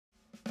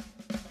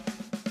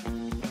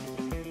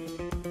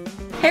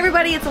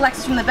everybody, it's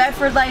Alexis from the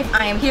Bedford Life.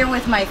 I am here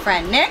with my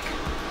friend Nick,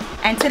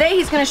 and today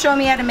he's going to show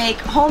me how to make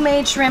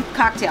homemade shrimp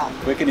cocktail.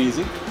 Quick and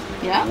easy.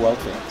 Yeah. World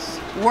famous.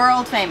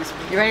 World famous.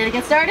 You ready to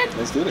get started?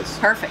 Let's do this.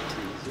 Perfect.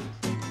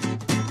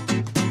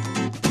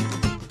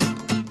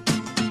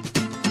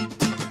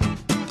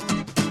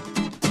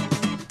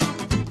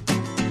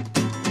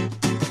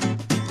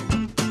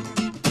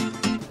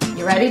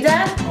 You ready,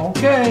 Dad?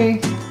 Okay.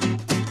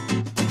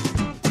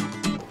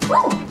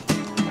 Woo!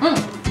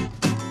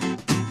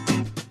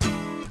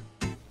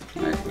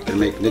 Alright, we're gonna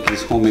make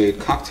Nikki's homemade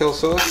cocktail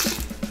sauce.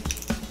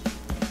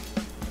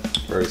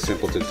 Very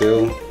simple to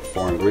do.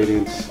 4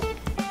 ingredients.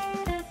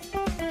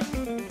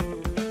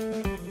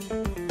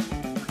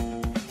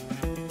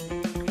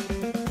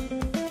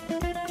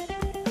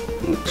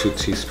 And 2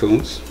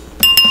 teaspoons.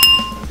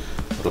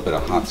 A little bit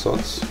of hot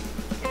sauce.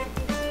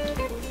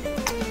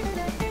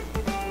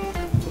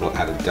 A little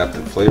added depth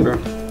and flavor.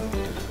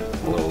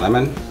 A little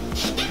lemon.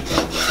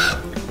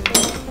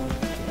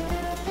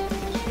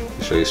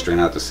 Make sure you strain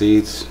out the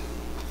seeds.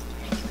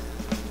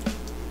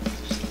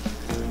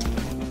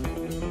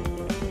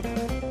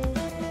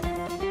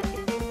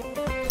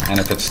 And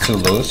if it's too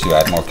loose, you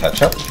add more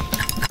ketchup.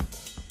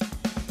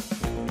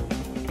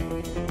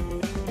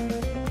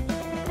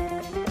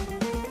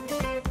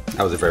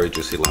 That was a very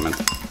juicy lemon.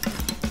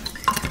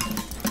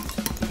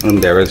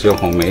 And there is your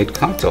homemade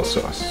cocktail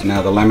sauce.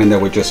 Now the lemon that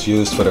we just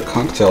used for the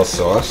cocktail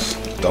sauce,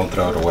 don't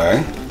throw it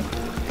away.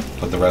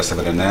 Put the rest of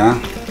it in there,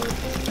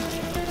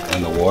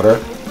 in the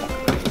water,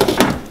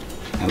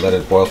 and let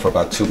it boil for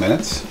about 2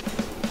 minutes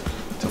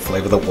to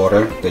flavor the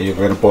water that you're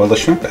going to boil the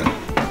shrimp in.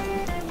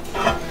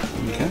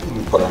 Okay,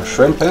 we put our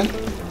shrimp in.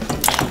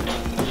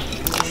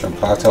 Shrimp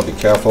cocktail, be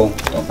careful,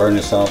 don't burn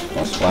yourself,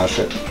 don't splash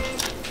it.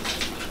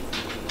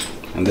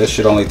 And this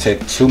should only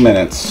take 2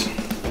 minutes. Lay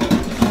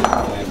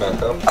it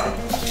back up.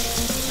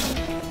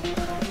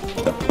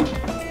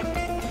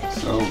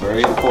 So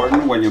very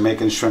important when you're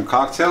making shrimp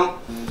cocktail,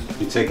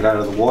 you take it out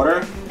of the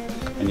water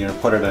and you're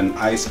gonna put it in an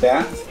ice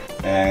bath,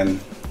 and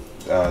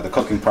the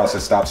cooking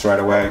process stops right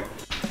away.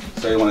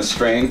 So you want to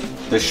strain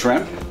the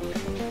shrimp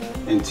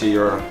into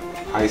your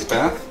ice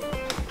bath.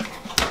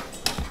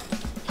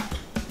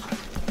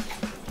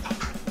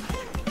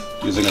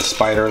 Using a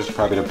spider is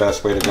probably the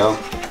best way to go.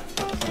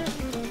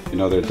 You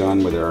know they're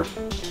done where they're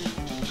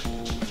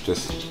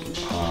just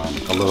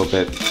a little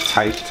bit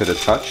tight to the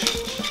touch,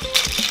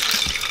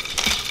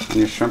 and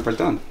your shrimp are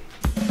done.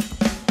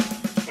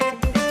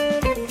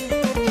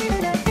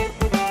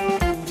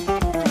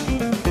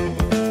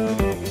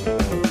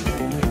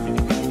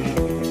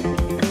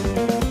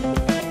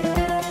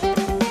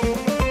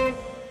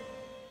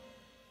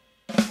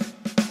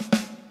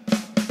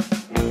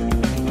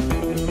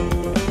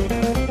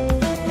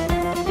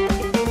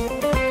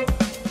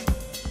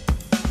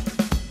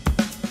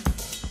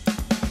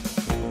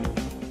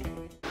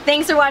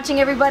 Thanks for watching,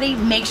 everybody.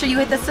 Make sure you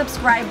hit the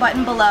subscribe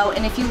button below,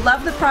 and if you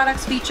love the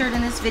products featured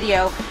in this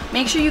video,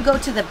 make sure you go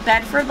to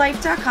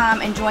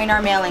thebedfordlife.com and join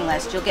our mailing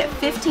list. You'll get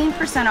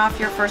 15% off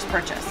your first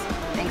purchase.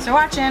 Thanks for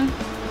watching.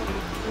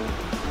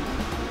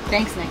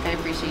 Thanks, Nick. I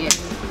appreciate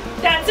it.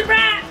 That's a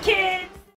wrap, kids!